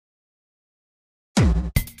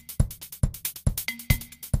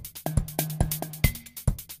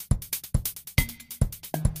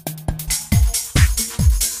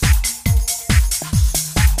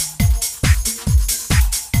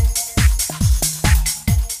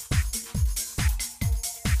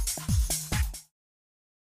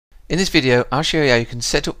In this video I'll show you how you can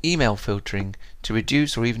set up email filtering to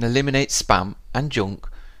reduce or even eliminate spam and junk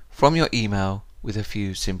from your email with a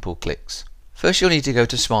few simple clicks. First you'll need to go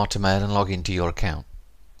to SmarterMail and log into your account.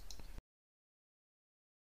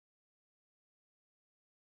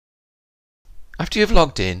 After you've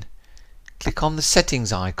logged in, click on the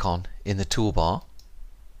settings icon in the toolbar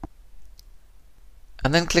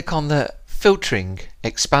and then click on the filtering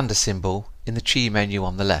expander symbol in the tree menu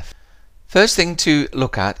on the left. First thing to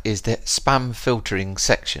look at is the spam filtering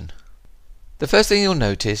section. The first thing you'll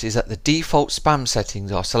notice is that the default spam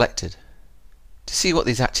settings are selected. To see what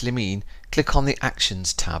these actually mean, click on the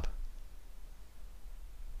Actions tab.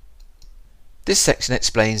 This section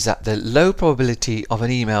explains that the low probability of an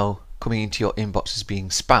email coming into your inbox as being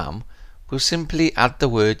spam will simply add the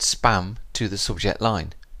word spam to the subject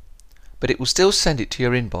line, but it will still send it to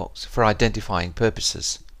your inbox for identifying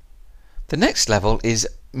purposes. The next level is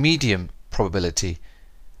medium probability,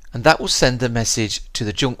 and that will send the message to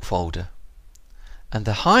the junk folder, and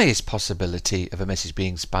the highest possibility of a message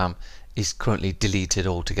being spam is currently deleted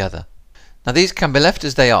altogether. Now these can be left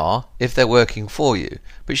as they are if they're working for you,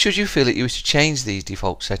 but should you feel that you wish to change these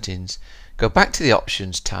default settings, go back to the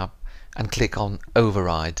Options tab and click on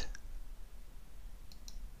Override.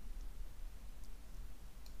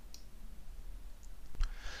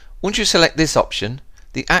 Once you select this option,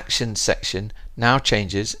 the Actions section now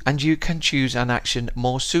changes and you can choose an action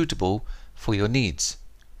more suitable for your needs.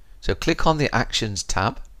 So click on the Actions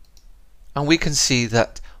tab and we can see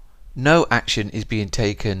that no action is being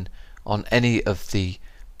taken on any of the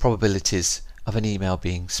probabilities of an email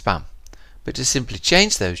being spam. But to simply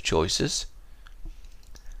change those choices,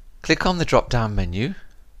 click on the drop down menu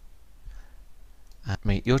and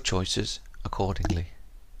make your choices accordingly.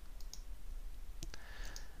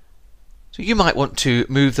 So you might want to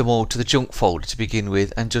move them all to the junk folder to begin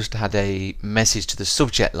with and just add a message to the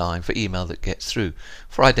subject line for email that gets through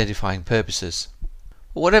for identifying purposes.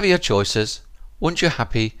 But whatever your choices, once you're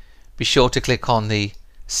happy, be sure to click on the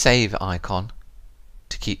Save icon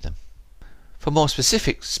to keep them. For more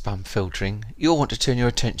specific spam filtering, you'll want to turn your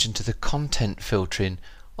attention to the content filtering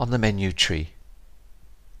on the menu tree.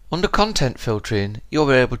 Under content filtering, you'll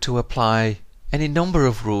be able to apply any number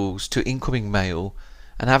of rules to incoming mail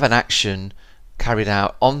and have an action carried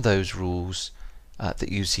out on those rules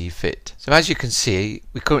that you see fit. So as you can see,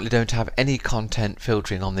 we currently don't have any content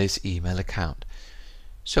filtering on this email account.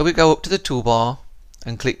 So we go up to the toolbar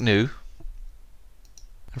and click New,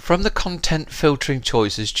 and from the content filtering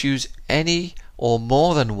choices choose any or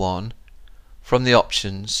more than one from the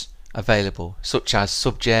options available, such as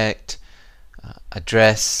subject,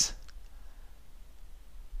 address,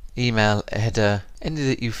 email header, any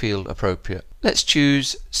that you feel appropriate. Let's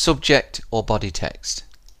choose subject or body text.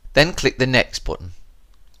 Then click the Next button.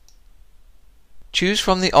 Choose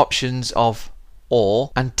from the options of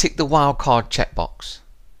All and tick the wildcard checkbox.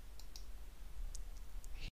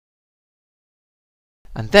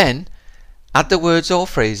 And then add the words or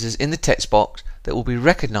phrases in the text box that will be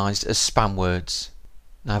recognized as spam words.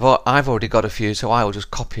 Now I've already got a few, so I will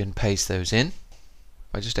just copy and paste those in.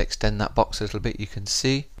 If I just extend that box a little bit, you can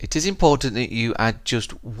see it is important that you add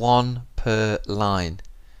just one per line.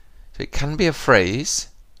 So it can be a phrase,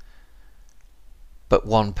 but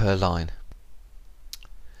one per line.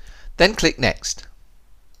 Then click Next.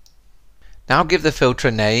 Now give the filter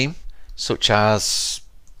a name, such as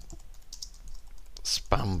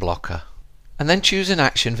Spam Blocker, and then choose an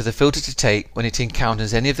action for the filter to take when it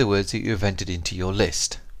encounters any of the words that you have entered into your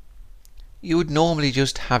list. You would normally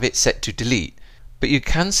just have it set to delete, but you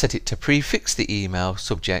can set it to prefix the email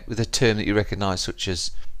subject with a term that you recognize, such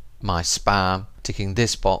as my spam, ticking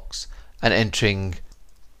this box and entering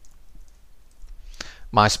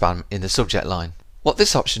my spam in the subject line. What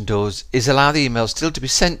this option does is allow the email still to be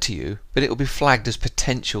sent to you, but it will be flagged as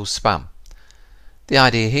potential spam. The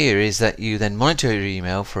idea here is that you then monitor your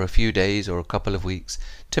email for a few days or a couple of weeks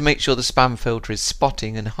to make sure the spam filter is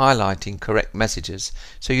spotting and highlighting correct messages,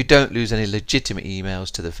 so you don't lose any legitimate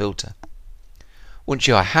emails to the filter. Once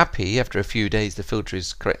you are happy, after a few days the filter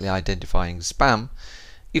is correctly identifying spam,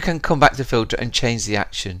 you can come back to the filter and change the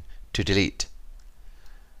action to delete.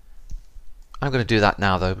 I'm going to do that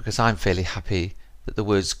now though, because I'm fairly happy that the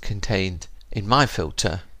words contained in my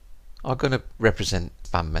filter are going to represent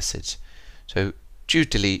spam message. So choose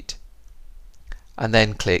delete and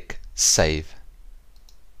then click Save.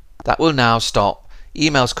 That will now stop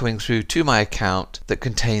emails coming through to my account that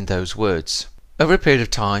contain those words. Over a period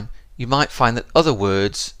of time, you might find that other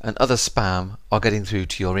words and other spam are getting through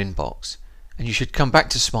to your inbox, and you should come back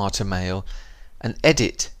to SmarterMail and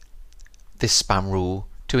edit this spam rule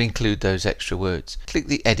to include those extra words. Click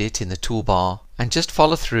the Edit in the toolbar and just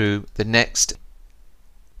follow through the next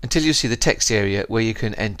until you see the text area where you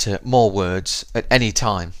can enter more words at any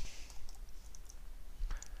time,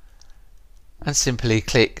 and simply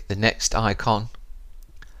click the next icon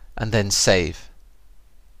and then save.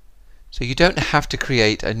 So you don't have to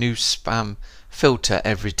create a new spam filter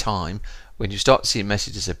every time when you start seeing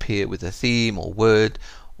messages appear with a theme or word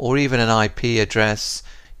or even an IP address.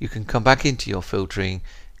 You can come back into your filtering,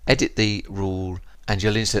 edit the rule, and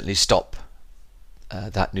you'll instantly stop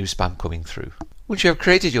that new spam coming through. Once you have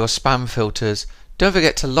created your spam filters, don't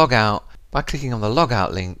forget to log out by clicking on the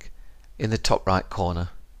logout link in the top right corner.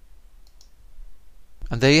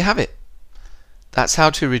 And there you have it. That's how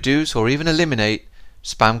to reduce or even eliminate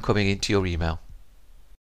spam coming into your email.